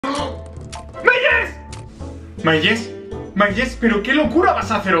Mayes, pero qué locura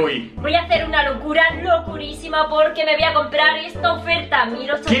vas a hacer hoy. Voy a hacer una locura locurísima porque me voy a comprar esta oferta.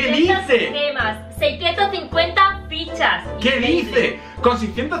 1800 gemas, 650 fichas. ¿Qué dice? Con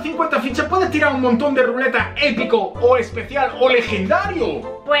 650 fichas puedes tirar un montón de ruletas épico o especial o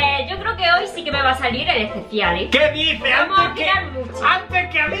legendario. Pues yo creo que hoy sí que me va a salir el especial, ¿eh? ¿Qué dice? Antes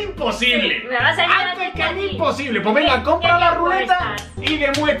que a mí imposible. Sí, me va a salir antes que a mí imposible. Pues venga, compra la ruleta y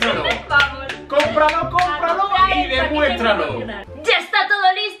demuéstralo. Vamos. Cómpralo y demuéstralo. ¡Ya está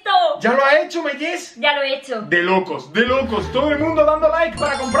todo listo! ¿Ya lo ha hecho, Mayes? Ya lo he hecho. De locos. Todo el mundo dando like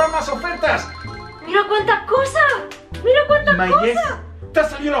para comprar más ofertas. ¡Mira cuántas cosas! ¡Mira cuántas cosas! Te ha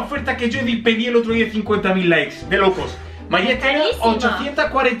salido la oferta que yo pedí el otro día, 50.000 likes. De locos. Mayes tiene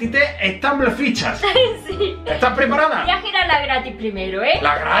 843 Stumble fichas. Sí. ¿Estás preparada? Voy a girar la gratis primero, ¿eh?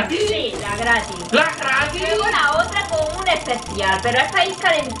 ¿La gratis? Sí, la gratis. ¿La gratis? Luego la otra con un especial, pero es para ir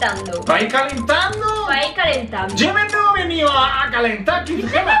calentando. ¿Para ir calentando? Para ir calentando. Yo no he venido a calentar, ¿qué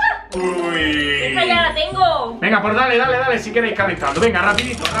gemas? Uy. Esta ya la tengo. Venga, pues dale, si queréis calentando. Venga,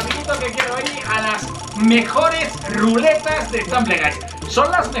 rapidito, que quiero ir a las mejores ruletas de Stumble, guys.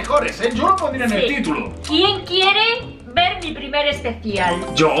 Son las mejores, ¿eh? Yo lo pondría en el título. ¿Quién quiere ver mi primer especial?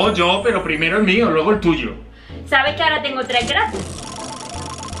 Yo, pero primero el mío, luego el tuyo. ¿Sabes que ahora tengo 3 gratis?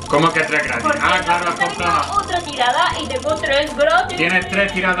 ¿Cómo que 3 gratis? Porque Claro, has comprado otra tirada y tengo 3 gratis. Tienes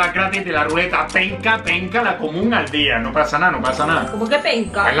 3 tiradas gratis de la ruleta penca, la común al día. No pasa nada. ¿Cómo que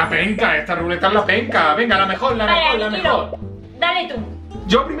penca? Es la penca, esta ruleta es la penca. Venga, la mejor. Dale tú.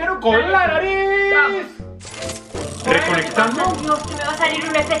 Yo primero con la nariz. Vamos. Reconectando. Dios, que me va a salir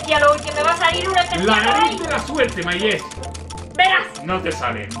un especial hoy, La nariz de la suerte, Mayes. Verás. No te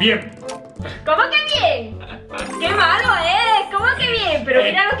sale. Bien. ¿Cómo que bien? ¡Qué malo es! ¿Cómo que bien? Pero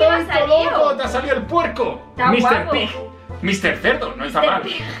mira lo que me ha salido. Loco, te ha salido el puerco. Está Mr. guapo. Pig. Mr. Cerdo, no está Mr. mal.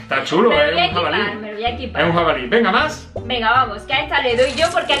 Pig. Está chulo, Me es un jabalí. me lo voy a equipar. Es un jabalí. Venga, más. Venga, vamos, que a esta le doy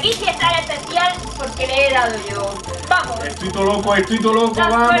yo porque aquí sí está el especial porque le he dado yo. Vamos. Estoy todo loco, La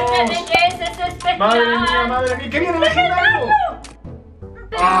vamos. suerte de Jess es especial. Madre mía, ¿qué viene legendario?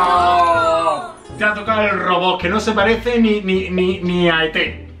 ¡Oh! Te ha tocado el robot que no se parece ni a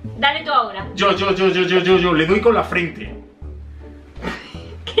ET. Dale tú ahora. Yo, le doy con la frente.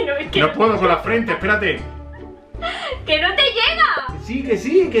 No puedo con la frente, espérate. ¡Que no te llega! Que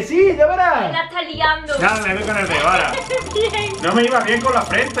sí, ya verás. La está liando. Ya, le doy con el dedo ahora. Bien. No me iba bien con la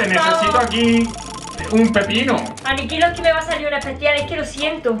frente, necesito aquí un pepino. Aniquilo, que me va a salir un especial, es que lo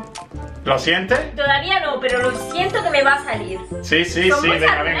siento. ¿Lo sientes? Todavía no, pero lo siento que me va a salir. Sí, Son muchas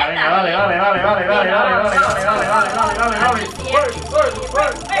venga, ruletas, dale.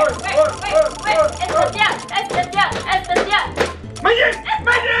 Especial. ¡Mayes!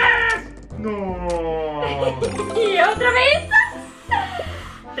 No. ¿Y otra vez?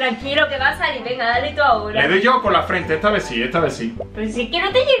 Tranquilo, que va a salir. Venga, dale tú ahora. Le doy yo con la frente, esta vez sí. Pero si es que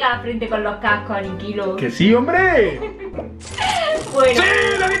no te llega a frente con los cascos, Aniquilo. ¡Que sí, hombre! Bueno. ¡Sí,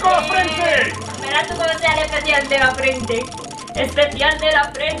 le di con la frente! Verás tú cómo sea el especial de la frente. Especial de la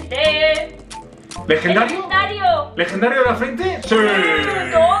frente. ¿Legendario? ¿Legendario de la frente? ¡Sí!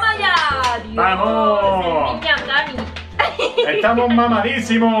 ¡Toma ya! Dios, ¡Vamos! el niño Cami. ¡Estamos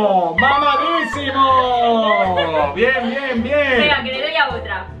mamadísimos! Bien. Venga, que le doy a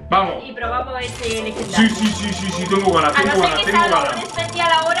otra. Vamos. Y probamos este legendario. Sí, tengo ganas. A no ser que salga un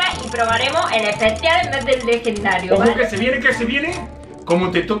especial ahora y probaremos el especial en vez del legendario. Ojo, ¿vale? que se viene. Como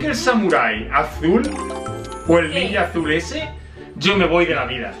te toque el samurái azul o el ninja azul ese, yo me voy de la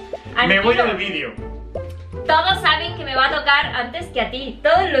vida. Me voy del vídeo. Todos saben que me va a tocar antes que a ti.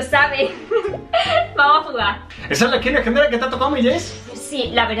 Todos lo saben. Vamos a jugar. ¿Esa es la skin legendaria que te ha tocado, Mayes?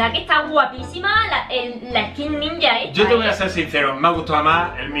 Sí, la verdad que está guapísima la skin ninja esta. Yo te voy a ser sincero, me ha gustado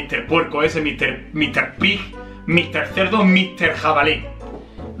más el Mr. Puerco, ese Mr. Pig, Mr. Cerdo, Mr. Jabalí.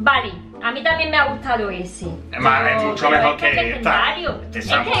 Vale, a mí también me ha gustado ese. Es mucho mejor que esta. Es que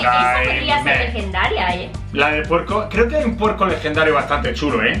esa podría ser legendaria, La del puerco, creo que hay un puerco legendario bastante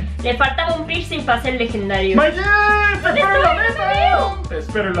chulo, Le faltaba un piercing para ser legendario. ¡Mayes! ¡Te espero en la meta! ¡Te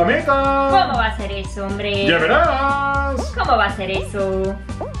espero en la meta! ¿Cómo va a ser eso, hombre? ¡Ya verás! ¿Cómo va a ser eso?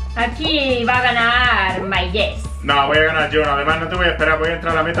 Aquí va a ganar Mayes. No, voy a ganar yo, además no te voy a esperar, voy a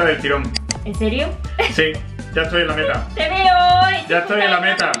entrar a la meta del tirón. ¿En serio? Sí, ya estoy en la meta. ¡Te veo! Ya estoy en la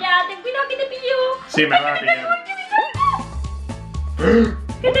meta. Ya, ten cuidado que te pillo. Sí, me va a pillar.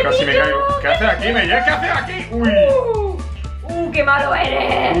 ¿Qué te Casi me pillo? caigo. ¿Qué haces aquí, Mayes? ¿Qué haces aquí? ¡Uy! ¡Qué malo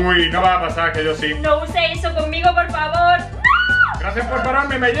eres! Uy, no va a pasar, que yo sí. No use eso conmigo, por favor. ¡No! Gracias por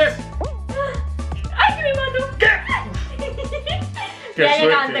pararme, Mayes. ¡Ay, que me mato! ¿Qué? ¡Qué Ya suerte!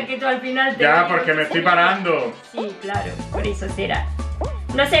 llega antes que tú al final te... Ya, porque me estoy parando. Sí, claro, por eso será.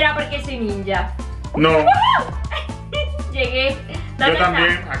 No será porque soy ninja. No. Llegué. Yo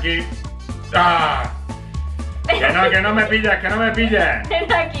también, aquí. ¡Ah! Que no me pillas, que no me pillas.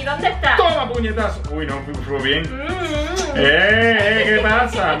 Ven aquí, ¿dónde estás? Toma puñetazo. Uy, no, fue bien. ¿Qué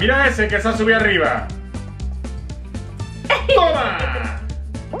pasa? Mira ese que se ha subido arriba. ¡Toma!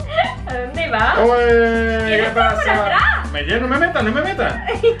 ¿A dónde va? ¿Qué por atrás? pasa? No me metas, no me metas.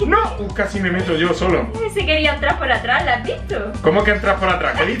 No, casi me meto yo solo. Se quería entrar por atrás, ¿la has visto? ¿Cómo que entras por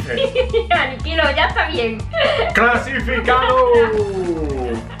atrás? ¿Qué dices? Aniquilo, ya está bien. ¡Clasificado!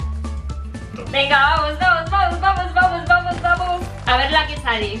 Venga, vamos. A ver la que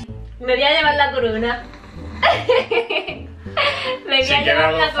sale. Me voy a llevar la corona. Me voy a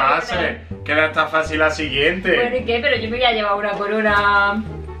llevar la corona. Queda esta fácil la siguiente. ¿Por qué? Pero yo me voy a llevar una corona.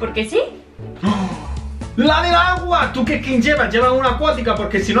 ¿Porque sí? ¡La del agua! ¿Tú qué skin llevas? Llevas una acuática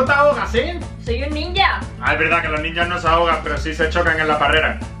porque si no te ahogas, ¿eh? Soy un ninja. Ah, es verdad que los ninjas no se ahogan, pero sí se chocan en la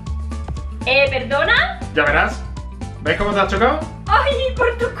barrera. ¿Perdona? Ya verás. ¿Ves cómo te has chocado? ¡Ay,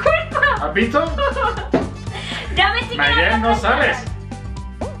 por tu culpa! ¿Has visto? Ya me estoy quedando Mayes, no atrás. sales.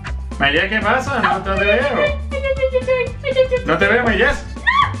 Mayes, ¿qué pasa? No te veo. No te veo, Mayes.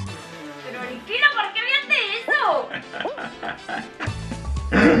 Pero Aniquilo, ¿por qué me hace eso?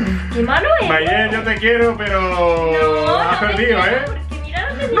 ¡Qué malo es! Mayes, yo te quiero, pero No, has perdido, ¿eh? Porque mira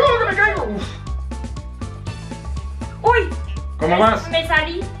dónde ¡No, que me caigo! Uf. ¡Uy! ¿Cómo vas? Me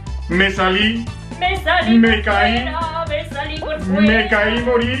salí. Me salí. Me Me caí. fuera, me salí por fuera. Me caí y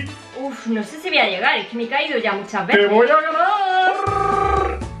morí. Uf, no sé si voy a llegar, es que me he caído ya muchas veces. ¡Te voy a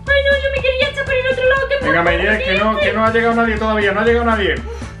ganar! Ay, no, yo me quería echar por el otro lado. Venga, Mayes, que no ha llegado nadie todavía, no ha llegado nadie.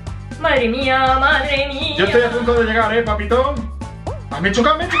 Madre mía, madre mía. Yo estoy a punto de llegar, papito. ¡Ah, me he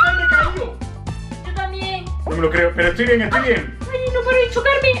chocado, me he caído! Yo también. No me lo creo, pero estoy bien, estoy bien. Ay, no paro de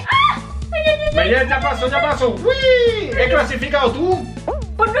chocarme. ¡Ah! Ay, ay, ay. Mayes, ya paso. ¡Uy! ¿He clasificado tú?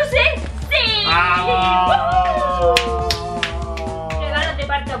 Pues no sé. ¡Sí! ¡Ah! ¡Qué ganas de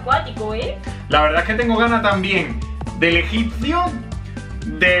parque acuático, eh! La verdad es que tengo ganas también del egipcio,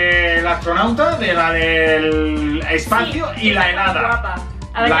 del astronauta, de la del espacio Sí, y la está muy helada. guapa.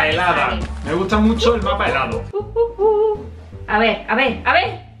 A ver La la que helada. sale. Me gusta mucho el mapa helado. A ver.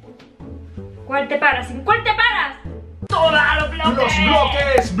 ¿Cuál te paras? ¿En cuál te paras? ¡Toda los bloques! ¡Los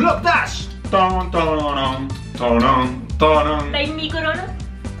bloques! ¡Block Dash! Tonon. ¿Veis mi corona?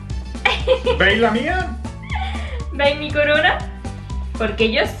 ¿Veis la mía? ¿Veis mi corona?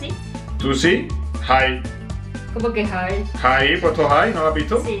 Porque yo sí. ¿Tú sí? Hi. ¿Cómo que Javi? Hi, puesto hi, ¿no lo has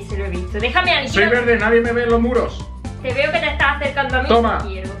visto? Sí, sí lo he visto. Déjame, Aniquilo. Soy verde, nadie me ve en los muros. Te veo que te estás acercando a mí. Toma. Y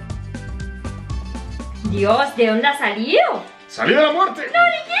quiero. Dios, ¿de dónde ha salido? ¡Salí de la muerte! ¡No,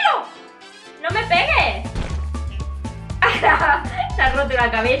 Aniquilo! ¡No me pegues! Te has roto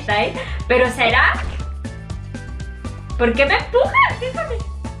la cabeza, ¿eh? ¿Pero será? ¿Por qué me empujas? Déjame.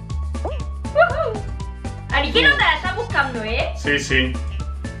 Aniquilo, te la estás buscando, ¿eh? Sí.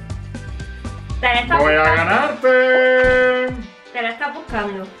 Te la estás Voy a buscando. ganarte. Te la estás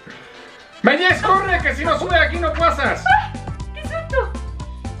buscando. Mayes, corre, que si no subes aquí no pasas. ¡Ah! ¡Qué susto!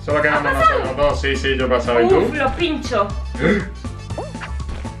 Solo quedamos ¿Ha pasado? nosotros dos, sí, yo he pasado. ¿Y Uf, tú? los pinchos.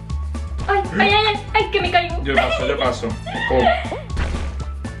 Ay, que me caigo. Yo paso. Ojo.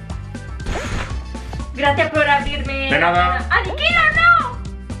 Gracias por abrirme. De nada. ¡Aniquilo, no!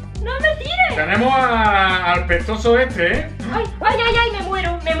 ¡No me tires! Tenemos al pestoso este, ¿eh? Ay, me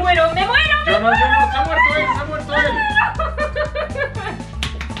muero. Yo no, se ha muerto él.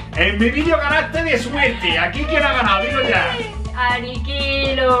 En mi vídeo ganaste de suerte. Aquí quién ha ganado, dilo ya.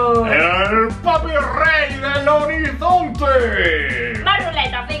 Aniquilo. El papi rey del horizonte. Más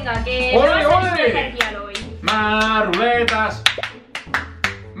ruletas, venga, que ¡Ole, no va a salir ole! muy especial hoy. Más ruletas.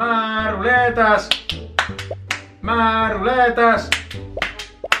 Más ruletas. Más ruletas.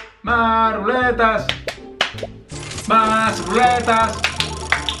 Más ruletas. Más ruletas.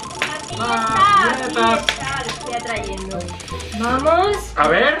 Aquí Más está, lo estoy atrayendo. Vamos. A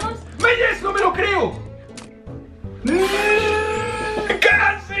ver. vamos. ¡Mayes, no me lo creo!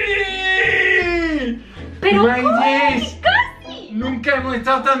 ¡Casi! Pero Mayes, casi. nunca hemos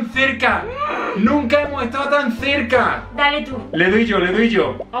estado tan cerca. Nunca hemos estado tan cerca. Dale tú. Le doy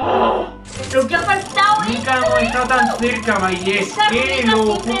yo. Oh, lo que ha faltado es. Nunca hemos estado tan cerca, Mayes. Esa ¡Qué ruleta siempre nos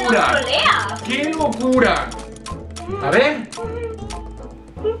locura! trolea. ¡Qué locura! A ver.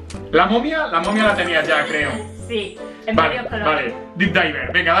 La momia la tenía ya, creo. Sí, en Vale, varios colores. vale. Deep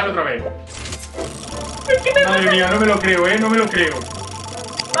Diver. Venga, dale otra vez. Es que me Madre pasa- mía, no me lo creo, no me lo creo.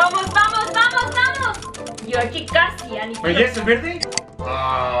 Vamos. Yo aquí casi, Aniquilo. ¿Mayes, es verde?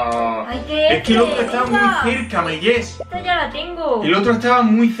 Ah, Ay, ¿qué es que el otro es? estaba Venga. muy cerca, Mayes. Esta ya la tengo. El otro estaba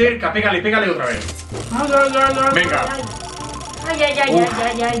muy cerca. Pégale otra vez. Venga. Ay, ay, ay, Uf,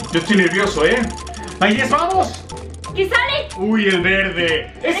 ay, ay, ay. Yo estoy nervioso, ¿eh? ¡Mayes, vamos! ¿Qué sale? ¡Uy, el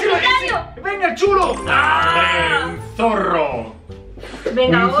verde! ¡Legendario! ¡Venga, el chulo! ¡Ah! ¡Un zorro!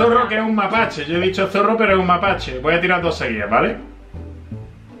 Venga, Un zorro que es un mapache. Yo he dicho zorro, pero es un mapache. Voy a tirar 2 seguidas, ¿vale?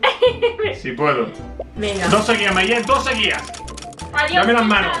 Si puedo. Venga. 2 seguidas, Mayes, 2 seguidas. Adiós, Dame las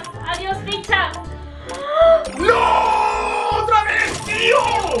fichas. manos. Adiós, fichas. ¡No! ¡Otra vez, tío!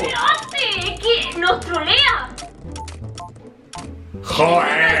 ¿Qué hace? Es que nos trolea. Nos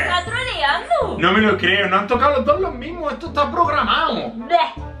 ¡Joder! está troleando. No me lo creo, no han tocado los dos los mismos. Esto está programado.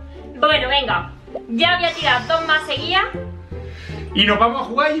 Bleh. Bueno, venga. Ya voy a tirar 2 más seguidas. Y nos vamos a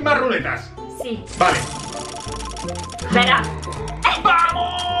jugar y más ruletas. Sí. Vale. Verá.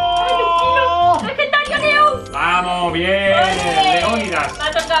 ¡Vamos! ¡Legendario León! ¡Vamos! ¡Bien! ¡Ole! Leónidas. Me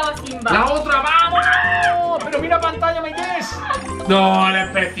ha tocado Simba. ¡La otra! ¡Vamos! ¡Pero mira pantalla, Mayes! No, el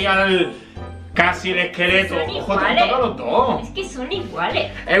especial. Casi el esqueleto. Son Ojo, te han iguales. tocado los dos. Es que son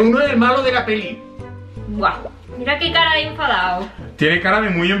iguales. Es uno del malo de la peli. Guau. Mira qué cara de enfadado. Tiene cara de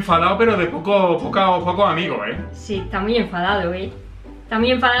muy enfadado, pero de pocos amigos, ¿eh? Sí, está muy enfadado, Está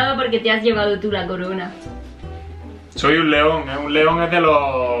muy enfadado porque te has llevado tú la corona. Soy un león, ¿eh? Un león es de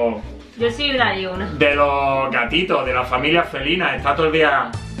los... Yo soy una leona. De los gatitos, de las familias felinas. Está todo el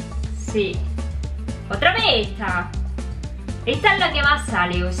día... Sí. Otra vez esta. Esta es la que más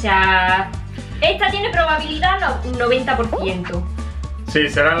sale, o sea... Esta tiene probabilidad un 90%. Sí,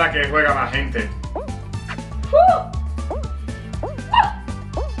 será la que juega más gente.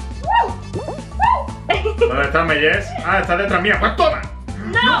 ¿Dónde está Mayes? Ah, está detrás mía. ¡Pues toma!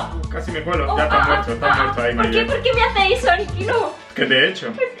 ¡No! Casi me cuelo. Ya está muerto ahí, ¿Por qué? Mayes. ¿Por qué me hace eso, Aniquilo? ¿Qué te he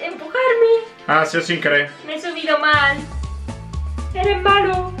hecho? Pues empujarme. Ah, sí, sin querer. Me he subido mal. Eres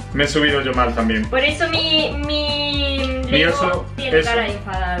malo. Me he subido yo mal también. Por eso mi león oso, tiene eso. cara de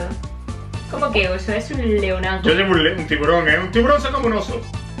enfadado. ¿Cómo que oso? Es un leonazo. Yo llevo un tiburón, ¿eh? Un tiburón se come un oso.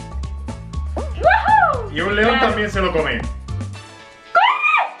 ¡Woohoo! Y un león Claro. también se lo come.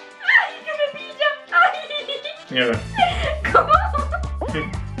 ¡Corre! ¡Ay, que me pilla! ¡Ay! Mierda. ¿Cómo?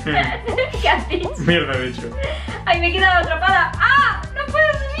 ¿Qué has dicho? Mierda, he dicho. ¡Ay, me he quedado atrapada! ¡Ah! ¡No puedo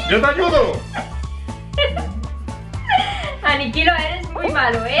subir! ¡Yo te ayudo! Aniquilo, eres muy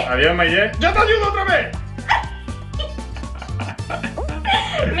malo, ¿eh? Adiós, Mayes. ¡Yo te ayudo otra vez!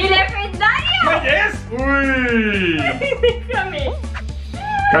 ¡Mi legendario! ¡Mayes! ¡Uy! ¡Déjame!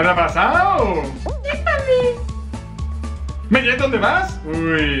 ¿Qué te ha pasado? ¡Déjame! ¡Mayes, ¿dónde vas?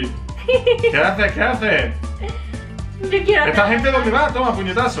 ¡Uy! ¿Qué haces? ¿Qué haces? Yo quiero ¿Esta hacer- gente dónde va? Toma,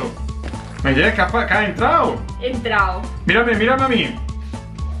 puñetazo. Mayes, ¿qué has entrado? He entrado. Mírame, mírame a mí.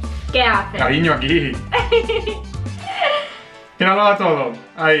 ¿Qué haces? Cariño, aquí. Míralo a todos.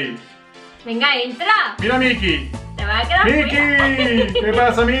 Ahí. Venga, entra. Mira a Mickey. Te vas a quedar fuera. ¡Mickey! ¿Qué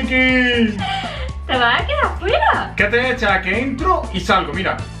pasa, Mickey? Te vas a quedar fuera. ¿Qué te echa? Que entro y salgo,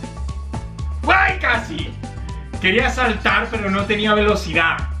 mira. ¡Ay, casi! Quería saltar, pero no tenía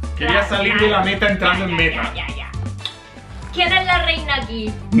velocidad. Quería salir de la meta entrando en meta. Ya. ¿Quién es la reina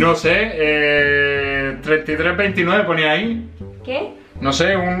aquí? No sé, 3329 ponía ahí. ¿Qué? No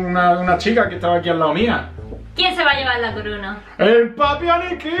sé, una chica que estaba aquí al lado mía. ¿Quién se va a llevar la corona? ¡El papi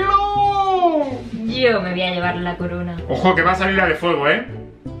Aniquilo! Yo me voy a llevar la corona. Ojo, que va a salir la de fuego, ¿eh?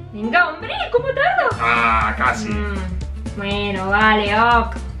 Venga, hombre, ¿cómo tardo? Ah, casi. Bueno, vale,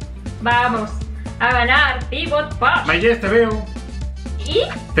 ok. Vamos a ganar Pivot Push. Mayes, te veo. ¿Y?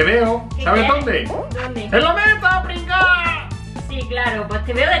 Te veo. ¿Qué ¿Sabes quieres? dónde? ¿Dónde? ¡En la meta, pringa! Sí, claro, pues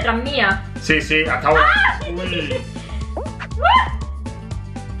te veo detrás mía. Sí, hasta ahora. ¡Ah! Uy.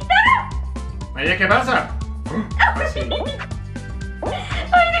 Mayes, ¿qué pasa? Casi. Ay,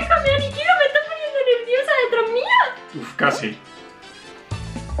 déjame, Aniquilo, me estás poniendo nerviosa detrás mía. Uf, casi.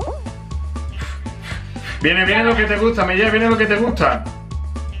 Viene lo que te gusta, Mayes, viene lo que te gusta.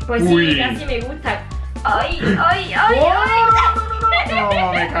 Pues Uy. sí, casi me gusta. Ay.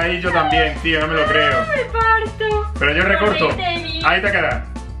 No, me caí yo también, tío, no me lo creo. Me parto. Pero yo recorto. Correte de mí. Ahí te quedas.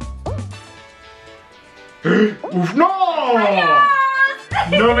 ¡Uf, no! Adiós.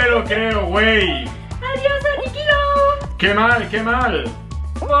 No me lo creo, güey. Adiós, Aniquilo. ¡Qué mal, qué mal!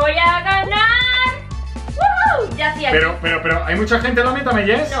 Voy a ganar. ¡Woohoo! Ya sí, aquí. Pero, ¿hay mucha gente en la meta,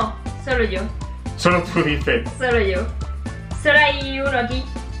 Mayes? No, solo yo. Solo tú dices. Solo yo. Solo hay uno aquí.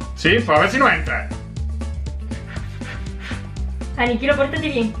 Sí, pues a ver si no entras. Aniquilo, pórtate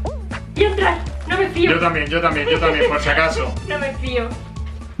bien. Y entrar. No me fío. Yo también, por si acaso. No me fío.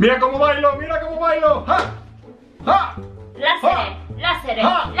 ¡Mira cómo bailo! ¡Ja! ¡Ja! Láseres.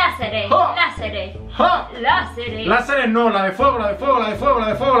 ¡Ja! Láseres. ¡Ja! Láseres. ¡Ja! Láseres. Láseres no, la de fuego.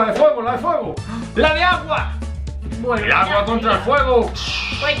 ¡La de agua! Bueno, el agua contra el fuego.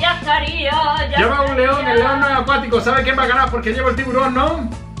 Pues ya estaría, ya Lleva un estaría. león, el león no es acuático. ¿Sabes quién va a ganar? Porque lleva el tiburón, ¿no?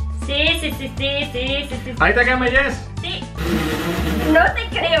 Sí. Ahí te quedas, Meyes. Sí. No te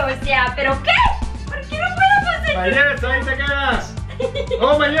creo, o sea, ¿pero qué? ¿Por qué no puedo pasar? Meyes, ahí te quedas.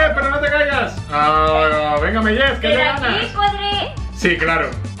 Oh, Meyes, pero no te caigas. Venga, Meyes, que te Pero aquí ganas. podré... Sí, claro.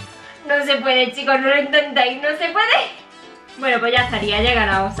 No se puede, chicos, no lo intentéis, no se puede. Bueno, pues ya estaría, ya he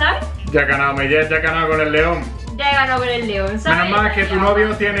ganado, ¿sabes? Ya ha ganado, Meyes, ya ha ganado con el león. Ya he ganado con el león, ¿sabes? Menos mal que tu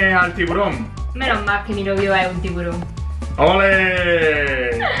novio tiene al tiburón. Menos mal que mi novio es un tiburón.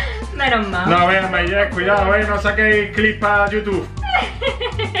 ¡Ole! Menos mal. No, vean, Meyes, cuidado, no saquéis clips para YouTube.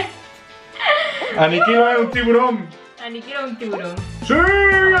 Aniquilo es un tiburón. Aniquilo un tiburón. ¡Sí!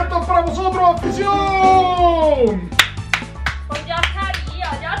 ¡Esto es para vosotros, afición! Pues ya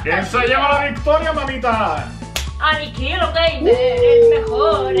estaría, ya estaría. ¿Quién se lleva la victoria, mamita? Aniquilo Gamer, el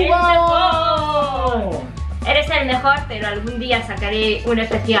mejor, el mejor. ¡Wow! Eres el mejor, pero algún día sacaré un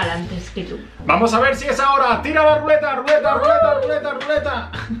especial antes que tú. Vamos a ver si es ahora. Tira la ruleta,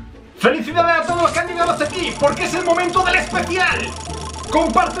 ruleta. Felicidades a todos los que han llegado hasta aquí, porque es el momento del especial.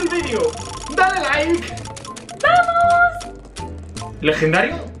 Comparte el vídeo, dale like. ¡Vamos!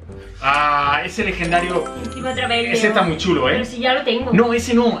 ¿Legendario? Ese legendario. Encima otra vez, Ese está muy chulo, Pero si ya lo tengo. No,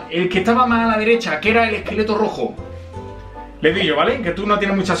 ese no, el que estaba más a la derecha, que era el esqueleto rojo. Le digo, ¿vale? Que tú no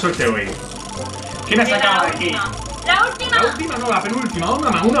tienes mucha suerte hoy. ¿Quién ha Venga, sacado la de aquí? última. La última. La última no, la penúltima.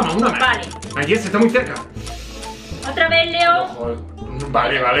 Una más. Vale. Ahí está muy cerca. Otra vez, Leo. Joder.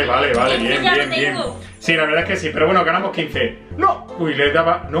 Vale, Este ya lo bien. tengo. Sí, la verdad es que sí, pero bueno, ganamos 15. ¡No! Uy, le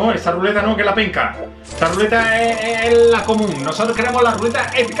daba... No, esa ruleta no, que es la penca. Esta ruleta es la común. Nosotros queremos la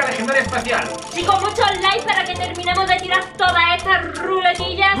ruleta épica legendaria especial. Chicos, muchos likes para que terminemos de tirar todas estas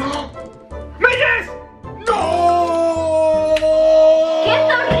ruletillas. ¡Meyes! ¡No!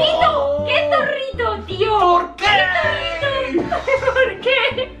 ¡Qué zorrito, tío! ¿Por qué? ¡Qué zorrito! ¿Por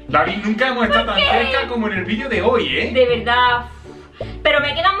qué? David, nunca hemos estado tan qué? cerca como en el vídeo de hoy, ¿eh? De verdad. Pero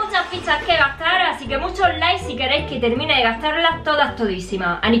me quedan muchas fichas que gastar, así que muchos likes si queréis que termine de gastarlas todas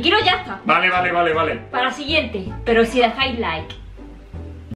todísimas. Aniquilo ya está. Vale. Para la siguiente, pero si dejáis like.